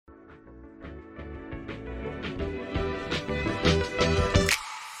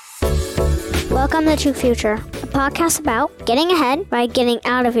Welcome to True Future, a podcast about getting ahead by getting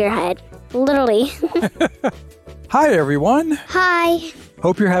out of your head. Literally. Hi, everyone. Hi.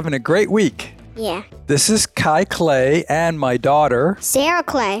 Hope you're having a great week. Yeah. This is Kai Clay and my daughter, Sarah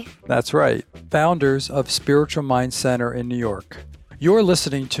Clay. that's right, founders of Spiritual Mind Center in New York. You're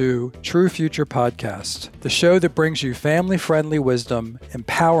listening to True Future Podcast, the show that brings you family-friendly wisdom,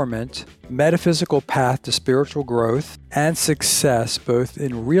 empowerment, metaphysical path to spiritual growth, and success both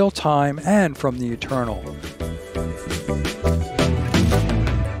in real time and from the eternal.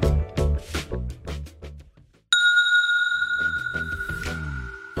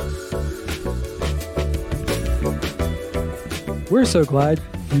 We're so glad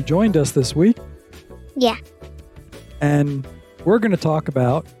you joined us this week, Yeah. and we're going to talk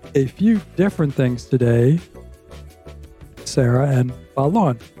about a few different things today, Sarah and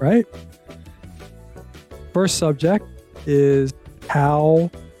Balon, right? First subject is how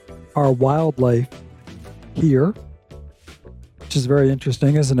our wildlife here, which is very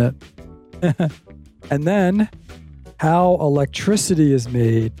interesting, isn't it? And then how electricity is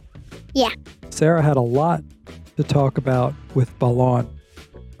made. Yeah. Sarah had a lot to talk about with Balon,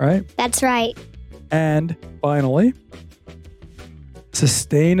 right? That's right. And finally,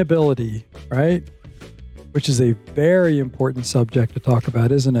 sustainability, right? Which is a very important subject to talk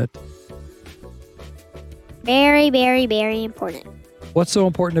about, isn't it? Very, very, very important. What's so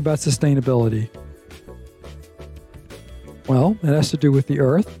important about sustainability? Well, it has to do with the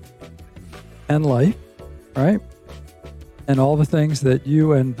earth and life, right? And all the things that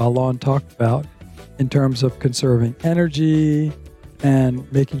you and Balon talked about in terms of conserving energy and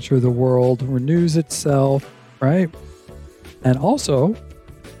making sure the world renews itself, right? And also,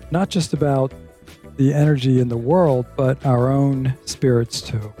 not just about the energy in the world, but our own spirits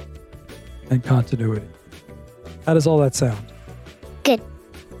too, and continuity. How does all that sound? Good.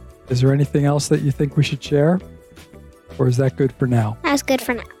 Is there anything else that you think we should share? Or is that good for now? That's good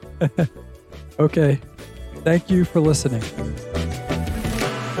for now. Okay. Thank you for listening.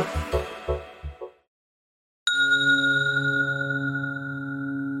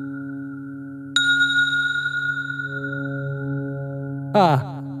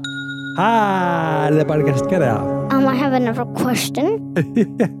 I have another question.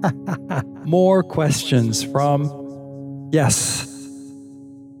 More questions from... Yes.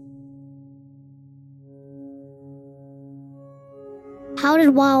 How did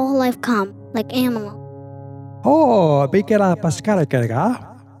wildlife come? Like animal. Oh, bigera pascara karga.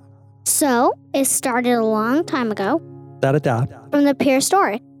 So, it started a long time ago Da-da-da. from the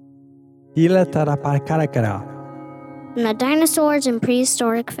prehistoric, Hila tara pascara kara. from the dinosaurs and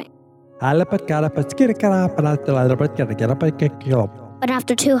prehistoric things. Halapat kara paskira kara palatalapat kara kara pakakilop. But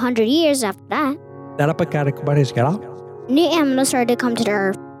after 200 years after that, Darapat kara kubaris kara. new animals started to come to the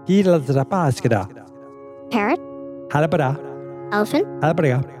earth. Hila tara paskira. Parrot, Halapara. elephant,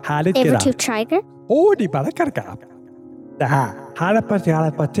 Halapara. Halit kara. saber-toothed tiger, Oh, di para karka. Da. Halapat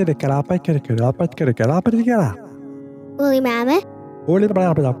halapat kara kara pakakilop kara kara pakakilop. woolly mammoth, Holy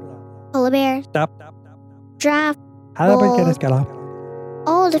para para. polar bear, Stop. giraffe, Halapat kara kara.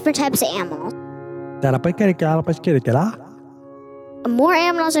 all different types of animals. Darapat kara kara paskira kara. And more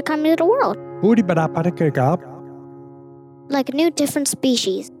animals are coming to the world, Holy para para kara. like new different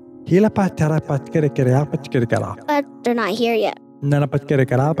species. Hila patara paskira kara paskira kara. But they're not here yet. Nana paskira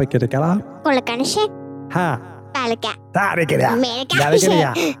kara pakira kara. Kolakanishe, Ha. Palaka, Tari kara.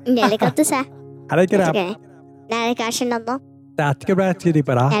 Amerikanishe, Nelikatasa, Hara kara. Nalikashinando, Tatka braskiri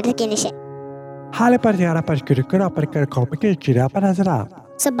para. Natakinishe. Hala paskira paskira kara paskira kopakira kira parasara.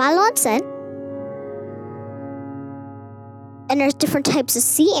 So Balon said, and there's different types of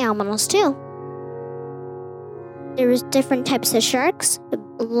sea animals too. There was different types of sharks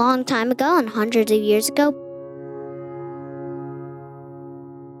a long time ago and hundreds of years ago.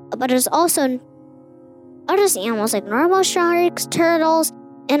 But there's also other sea animals like normal sharks, turtles,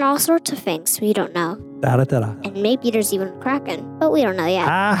 and all sorts of things we don't know. Tara tara. And maybe there's even kraken, but we don't know yet.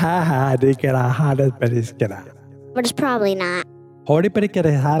 Ha ha ha. Di kara hara pariskira. But it's probably not. Hori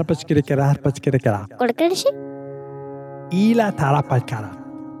parikira hara paskira kara paskira kara. Kolakanishe? Ila tara paskara.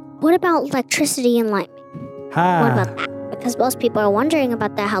 What about electricity and lightning? What Ha. about that? Because most people are wondering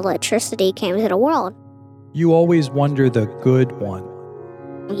about that, how electricity came to the world. You always wonder the good one.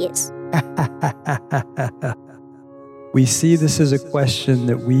 Yes. We see this as a question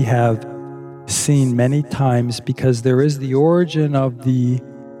that we have seen many times because there is the origin of the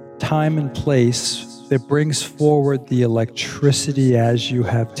time and place that brings forward the electricity as you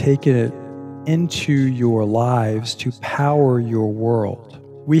have taken it into your lives to power your world.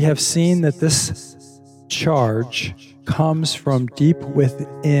 We have seen that this charge comes from deep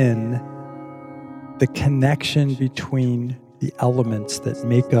within the connection between the elements that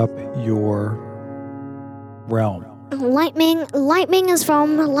make up your realm. Lightning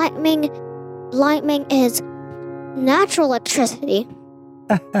is natural electricity.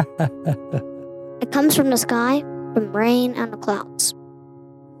 It comes from the sky, from rain and the clouds.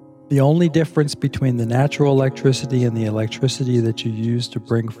 The only difference between the natural electricity and the electricity that you use to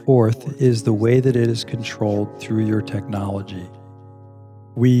bring forth is the way that it is controlled through your technology.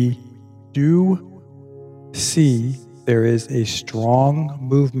 We do see there is a strong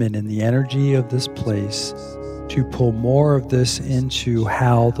movement in the energy of this place to pull more of this into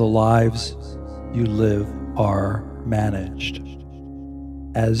how the lives you live are managed.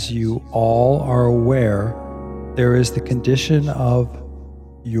 As you all are aware, there is the condition of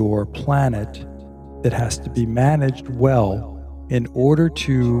your planet that has to be managed well in order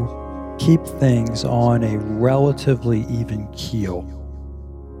to keep things on a relatively even keel.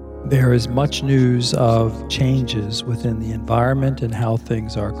 There is much news of changes within the environment and how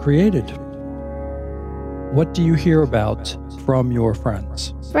things are created. What do you hear about from your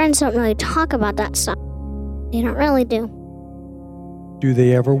friends? Friends don't really talk about that stuff. They don't really do. Do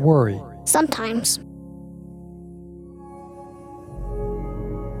they ever worry? Sometimes.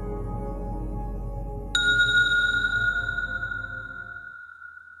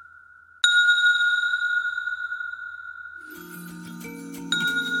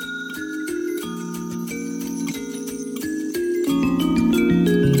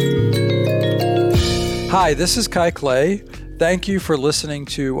 Hi, this is Kai Clay. Thank you for listening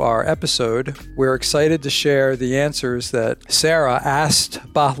to our episode. We're excited to share the answers that Sarah asked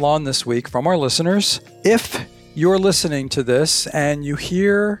Bahlan this week from our listeners. If you're listening to this and you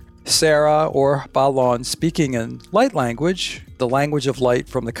hear Sarah or Bahlan speaking in light language, the language of light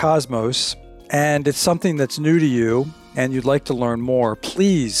from the cosmos, and it's something that's new to you and you'd like to learn more,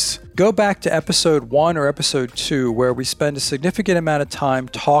 please go back to episode 1 or episode 2 where we spend a significant amount of time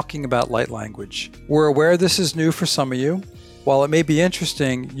talking about light language. We're aware this is new for some of you. While it may be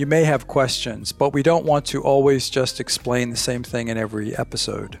interesting, you may have questions, but we don't want to always just explain the same thing in every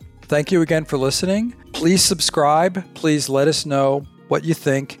episode. Thank you again for listening. Please subscribe. Please let us know what you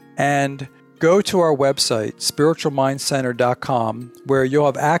think. And go to our website, spiritualmindcenter.com, where you'll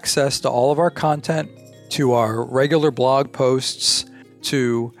have access to all of our content, to our regular blog posts,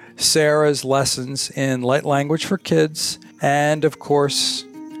 to Sarah's lessons in light language for kids, and of course,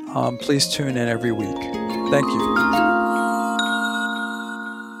 please tune in every week. Thank you.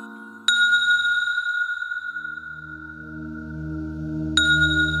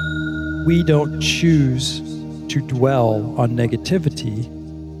 We don't choose to dwell on negativity,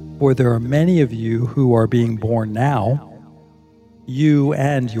 for there are many of you who are being born now, you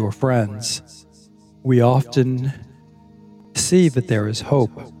and your friends. We often see that there is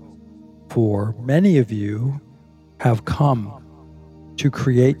hope, for many of you have come to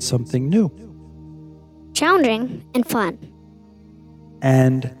create something new. Challenging and fun.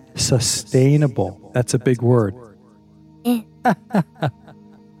 And sustainable. That's a big word.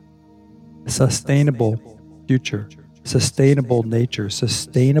 Sustainable future, sustainable nature,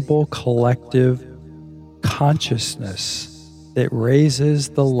 sustainable collective consciousness that raises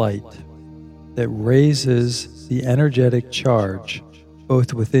the light, that raises the energetic charge,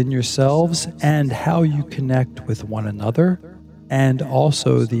 both within yourselves and how you connect with one another, and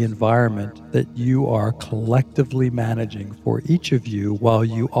also the environment that you are collectively managing for each of you. While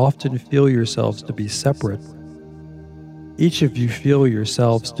you often feel yourselves to be separate, each of you feel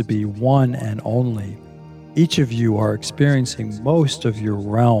yourselves to be one and only. Each of you are experiencing most of your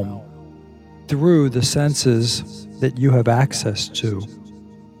realm through the senses that you have access to.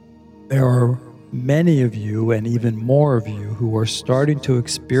 There are many of you, and even more of you, who are starting to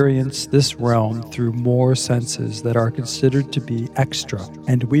experience this realm through more senses that are considered to be extra.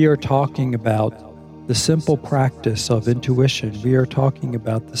 And we are talking about the simple practice of intuition. We are talking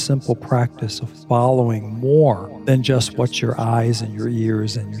about the simple practice of following more than just what your eyes and your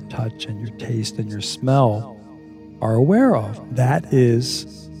ears and your touch and your taste and your smell are aware of. That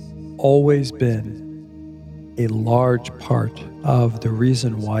is always been a large part of the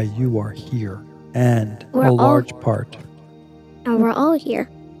reason why you are here, and We're a large part. And we're all here.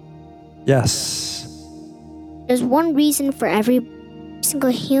 Yes. There's one reason for every single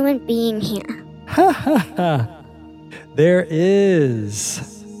human being here. Ha ha ha. There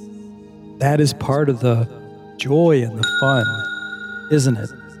is. That is part of the joy and the fun, isn't it?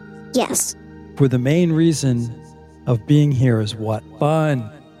 Yes. For the main reason of being here is what? Fun.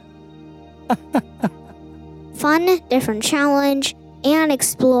 Fun, different challenge, and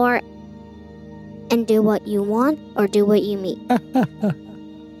explore and do what you want or do what you meet.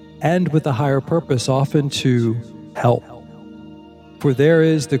 and with a higher purpose, often to help. For there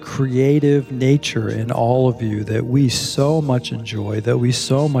is the creative nature in all of you that we so much enjoy, that we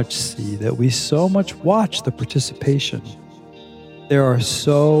so much see, that we so much watch the participation. There are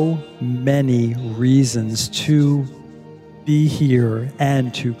so many reasons to be here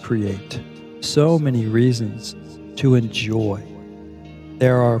and to create. So many reasons to enjoy.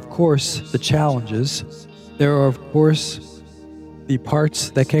 There are, of course, the challenges. There are, of course, the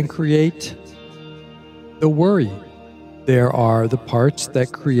parts that can create the worry. There are the parts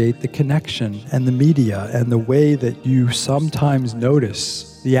that create the connection and the media and the way that you sometimes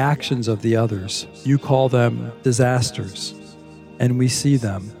notice the actions of the others. You call them disasters, and we see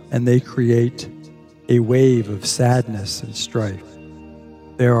them, and they create a wave of sadness and strife.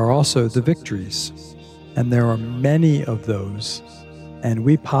 There are also the victories, and there are many of those, and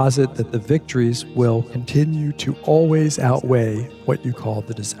we posit that the victories will continue to always outweigh what you call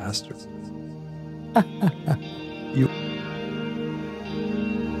the disasters. you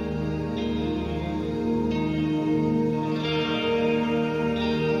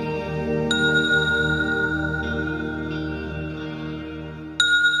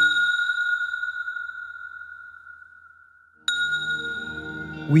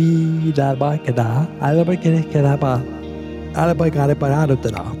We da ba kada, ala ba kada ba, ala ba kada ba ala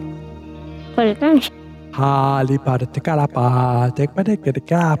da. Colgar. Hali para te cara pa, te para que te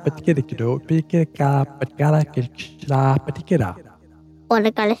ka, pa te que do, pique ka, pa cara que la pa te kira.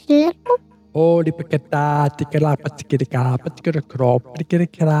 Colgar sila ko. O di paketa, te kala pa te ka, pa te kira crop, pa te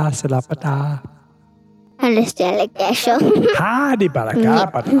kira sa la pata. Alis sila kesyo. Hali para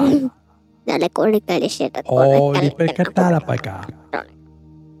ka pa. Dale colgar sila. O di paketa la pa ka.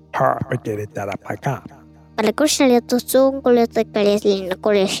 Ha, pa kira la pa ka. Colgar sila to sung kulit kalis lina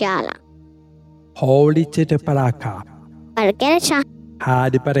kulit shala. Holy te te para ka. Colgar siya.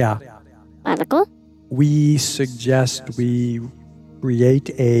 Hali para. Colgar. We suggest we create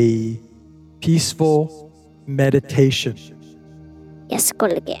a peaceful meditation. Yes,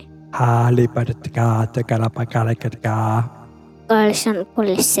 colgar. Hali para te kara pa kara ka. Colgar siya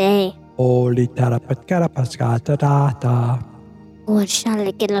kulit say. Holy tara pa kara pa ska ta ta. Colgar siya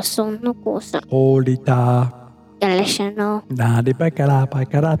lagi lasong no kusa. Holy ta. Colgar siya no. Na di pa kara pa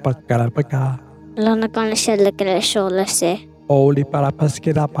ka. Lana colgar siya lagi lasong lase. Holy para pa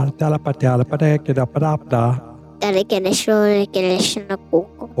skira pa tala pa tala pa te kira pa da. Dale que le show que le shina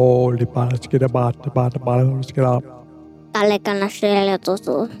kuko. Holy para skira ba skira. Dale que na shele to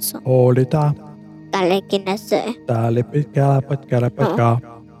so. Holy ta. Dale que na se. Dale pa kara pa ka.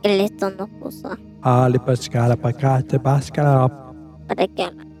 Que le tono kusa. Hali pa skara pa ka te ba skara. Para que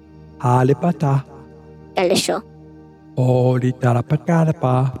Hali pa ta. le show. Holy tara pa kara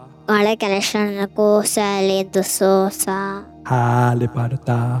pa. Dale que le shina kusa le do so sa. Hali para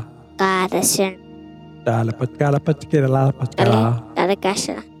ta. Cara shin. Dale pa kara pa skira la pa skara. Dale que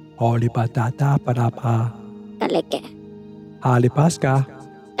sha. Holy pa ta para pa. Dale que. Hali paska.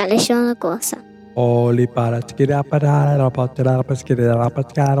 Dale show no kusa. Holy para skira para la pa tera pa skira la pa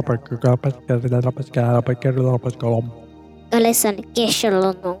skara pa ka pa skira la pa skara pa kera la pa kolom. Dale san que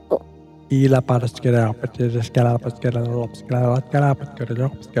shelo no ko. Ila para skira pa tera skara pa skira la pa skara pa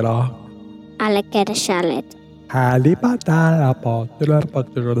skira. Dale que le shalet. Hali pa ta la pa tera pa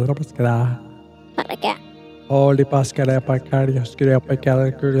skira. Para que. Holy paskara pa kari skira pa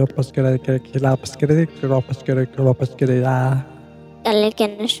kara pa skira kila pa skira pa skira. Dale que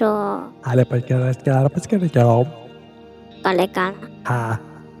le show. Hali pa skira pa skira. Dale kana. Ha.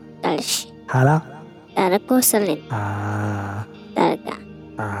 Dale shi. Hala. Dale kusa lin. Ah. Dale ka.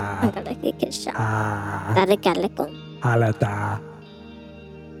 Ah. Dale que sha. Ah. Dale que le con. Halata.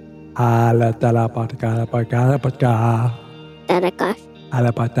 Halata la patka patka. Dale ka.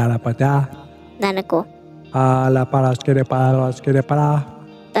 Halapata la pata. Dale ko. Hala para skere para.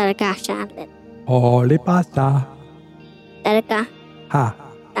 Dale ka shalet. Holy pasta. Dale ka. Ha.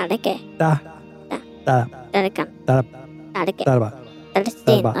 Dale que. Da. Da. Dale ka. Da. Dale que. Darba. Dale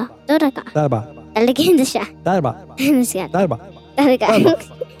stina. Dale ka. Darba. Dale que inte sha. Darba. Dale ska. Darba. Dale ka.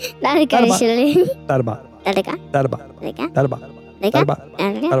 Dale ka Darba. shili. Darba. Dale ka. Darba. Dale ka. Darba. Dale ka. Darba.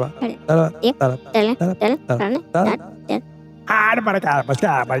 Dale ka. Darba. Darba. Yep. Darba. Dale. Dale. Hali para kara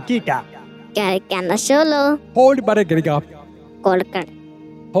paska pa kika. Dale kana solo. Holy para kika. Colgar.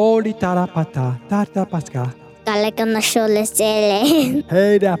 Holy tara pata. Tata paska. Dale kana solo sele.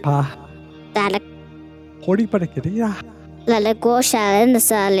 Hey da pa. Dale. Holy para kika. Dale ko shalen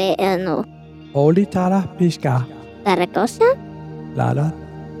sale no. Holy tara piska. Dale ko sha. Lala.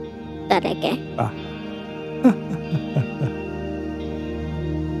 Dale que. Ah.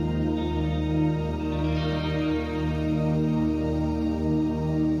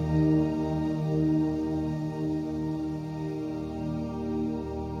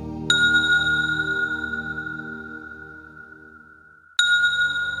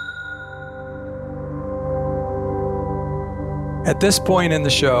 At this point in the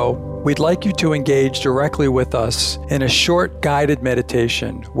show, we'd like you to engage directly with us in a short guided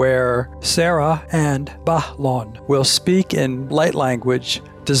meditation where Sarah and Bahlon will speak in light language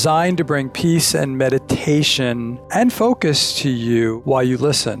designed to bring peace and meditation and focus to you while you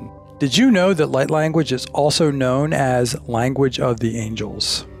listen. Did you know that light language is also known as language of the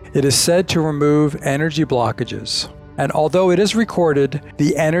angels? It is said to remove energy blockages. And although it is recorded,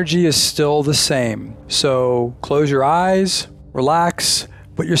 the energy is still the same. So close your eyes, relax,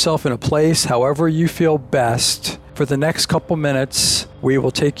 put yourself in a place however you feel best. For the next couple minutes, we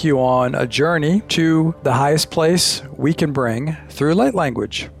will take you on a journey to the highest place we can bring through light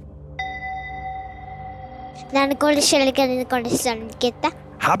language.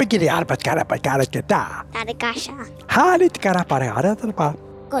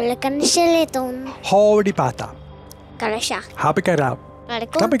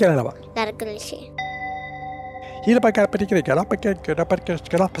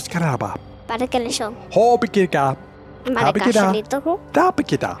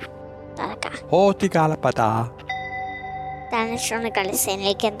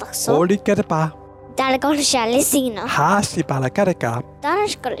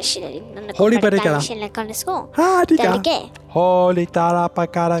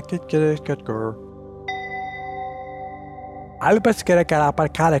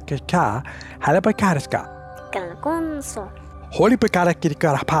 Holy Bakara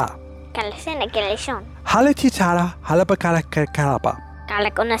Kirikarapa. Halititara Halabakara Karapa.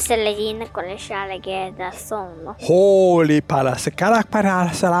 Holy Pala Sakara Para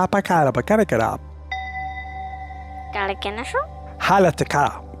Salapakara Bakara.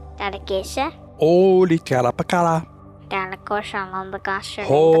 Halatakara. Holy Karapakara.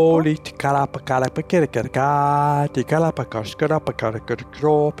 Holy Tikarapakara Pakirika, Tikalapakaskara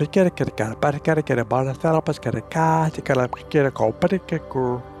Pakarikro, Pikirika, Pakarika, Baratharapaskarika, Tikalapakiriko,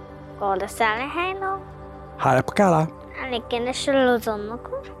 Patikiku. Halapakara.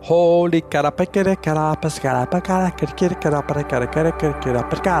 Holy Karapakira, Paskara, Pakara, Kirkira, Pakara,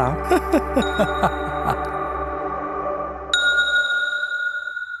 Pakara.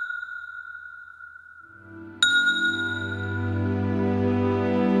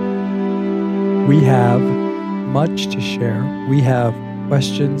 We have much to share. We have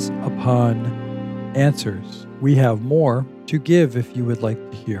questions upon answers. We have more to give if you would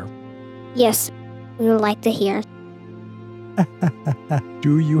like to hear. Yes, we would like to hear.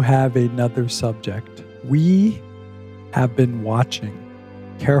 Do you have another subject? We have been watching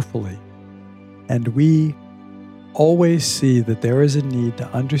carefully, and we always see that there is a need to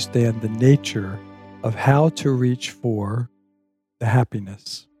understand the nature of how to reach for the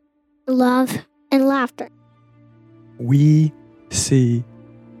happiness, Love and laughter. We see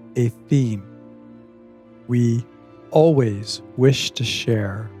a theme we always wish to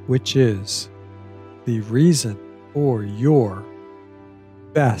share, which is the reason for your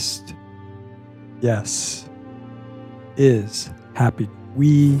best, yes, is happy.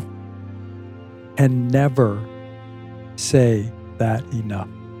 We can never say that enough.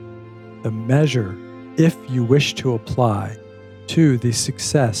 The measure, if you wish to apply to the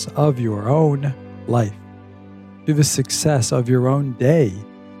success of your own life, to the success of your own day,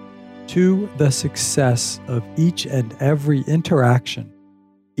 to the success of each and every interaction,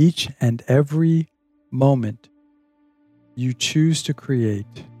 each and every moment you choose to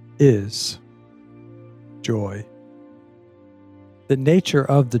create is joy. The nature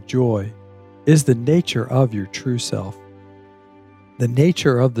of the joy is the nature of your true self. The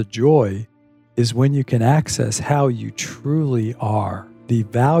nature of the joy is when you can access how you truly are. The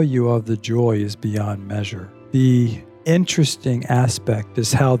value of the joy is beyond measure. The interesting aspect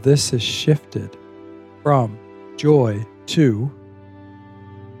is how this has shifted from joy to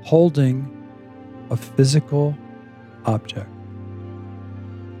holding a physical object.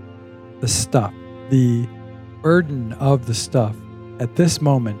 The stuff, the burden of the stuff at this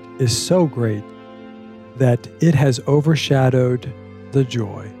moment is so great that it has overshadowed the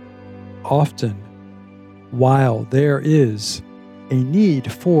joy. Often, while there is a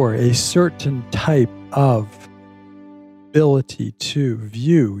need for a certain type of ability to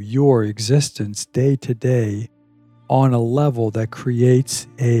view your existence day to day on a level that creates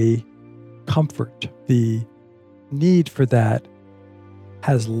a comfort, the need for that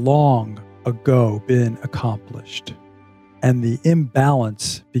has long ago been accomplished. And the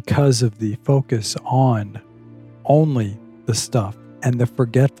imbalance, because of the focus on only the stuff and the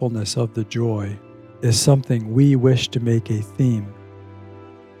forgetfulness of the joy, is something we wish to make a theme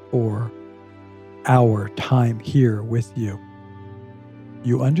for our time here with you.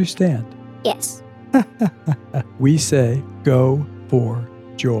 You understand? Yes. We say, go for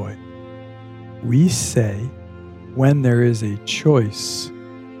joy. We say, when there is a choice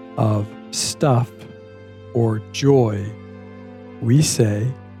of stuff or joy, we say,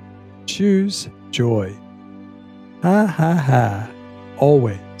 choose joy. Ha ha ha.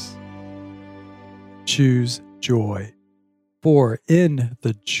 Always choose joy. For in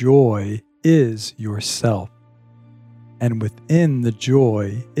the joy is yourself. And within the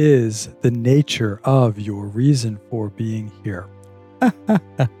joy is the nature of your reason for being here.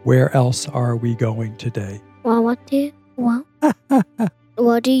 Where else are we going today? Well,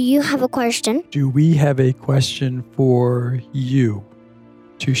 do you have a question? Do we have a question for you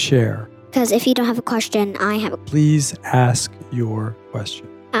to share? Because if you don't have a question, I have a Please ask your question.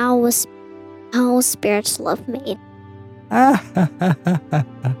 How was spirits love made?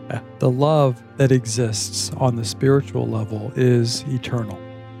 The love that exists on the spiritual level is eternal.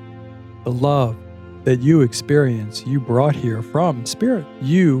 The love that you experience, you brought here from Spirit.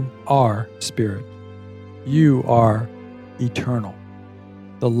 You are Spirit. You are eternal.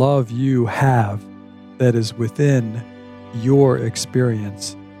 The love you have that is within your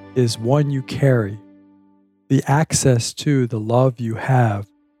experience is one you carry. The access to the love you have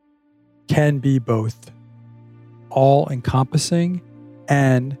can be both all-encompassing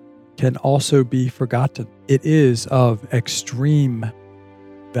and can also be forgotten. It is of extreme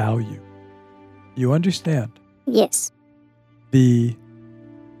value. You understand? Yes. The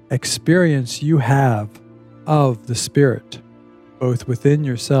experience you have of the Spirit, both within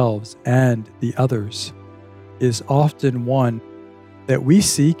yourselves and the others, is often one that we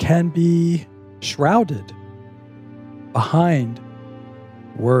see can be shrouded behind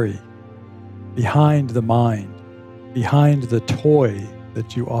worry, behind the mind, behind the toy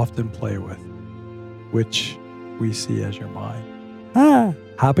that you often play with, which we see as your mind.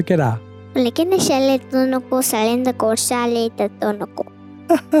 Habakira. You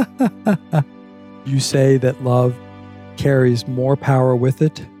say that love carries more power with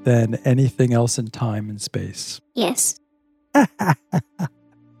it than anything else in time and space. Yes.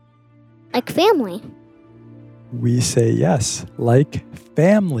 Like family. We say yes, like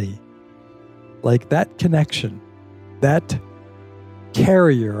family, like that connection, that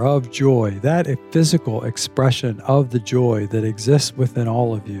carrier of joy, that physical expression of the joy that exists within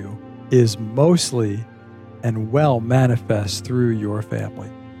all of you is mostly and well manifest through your family,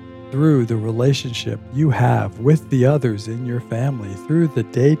 through the relationship you have with the others in your family, through the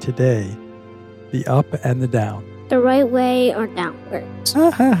day-to-day, the up and the down. The right way or downwards?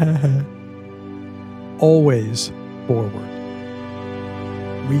 Always forward.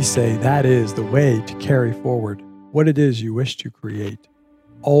 We say that is the way to carry forward what it is you wish to create.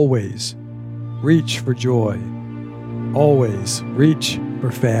 Always reach for joy. Always reach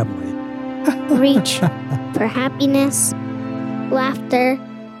for family. Reach for happiness, laughter,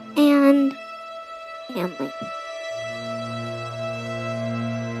 and family.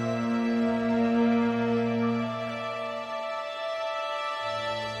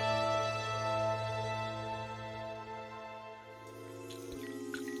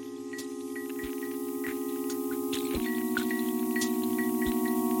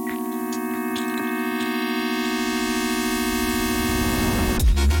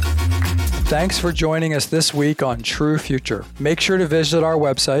 Thanks for joining us this week on True Future. Make sure to visit our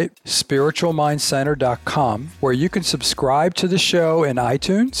website, spiritualmindcenter.com, where you can subscribe to the show in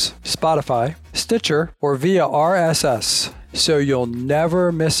iTunes, Spotify, Stitcher, or via RSS, so you'll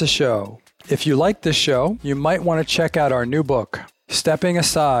never miss a show. If you like this show, you might want to check out our new book, Stepping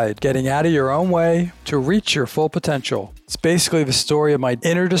Aside, Getting Out of Your Own Way to Reach Your Full Potential. It's basically the story of my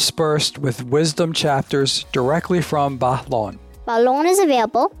interdispersed with wisdom chapters directly from Bahloan. Bahloan is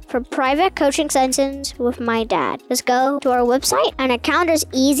available for private coaching sessions with my dad. Just go to our website, and account is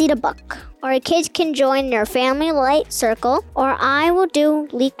easy to book. Or kids can join their family light circle, or I will do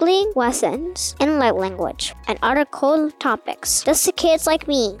weekly lessons in light language and other cool topics, just to kids like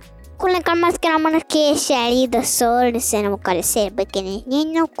me. Kulang ka mas karaman ke shari the soul sen mo kare begini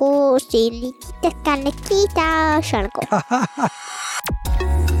nino ko sili kita kan kita shalko.